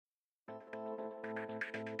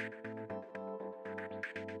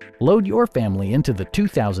Load your family into the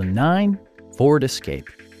 2009 Ford Escape.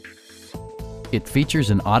 It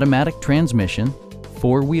features an automatic transmission,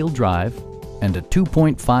 four-wheel drive, and a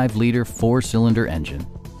 2.5-liter four-cylinder engine.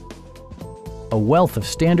 A wealth of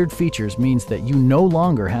standard features means that you no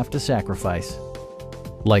longer have to sacrifice,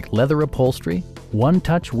 like leather upholstery,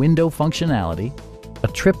 one-touch window functionality, a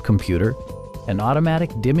trip computer, an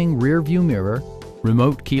automatic dimming rear-view mirror,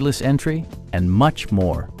 remote keyless entry, and much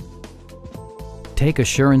more. Take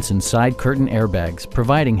assurance in side curtain airbags,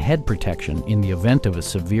 providing head protection in the event of a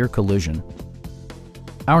severe collision.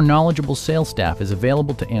 Our knowledgeable sales staff is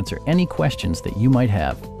available to answer any questions that you might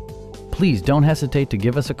have. Please don't hesitate to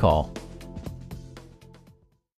give us a call.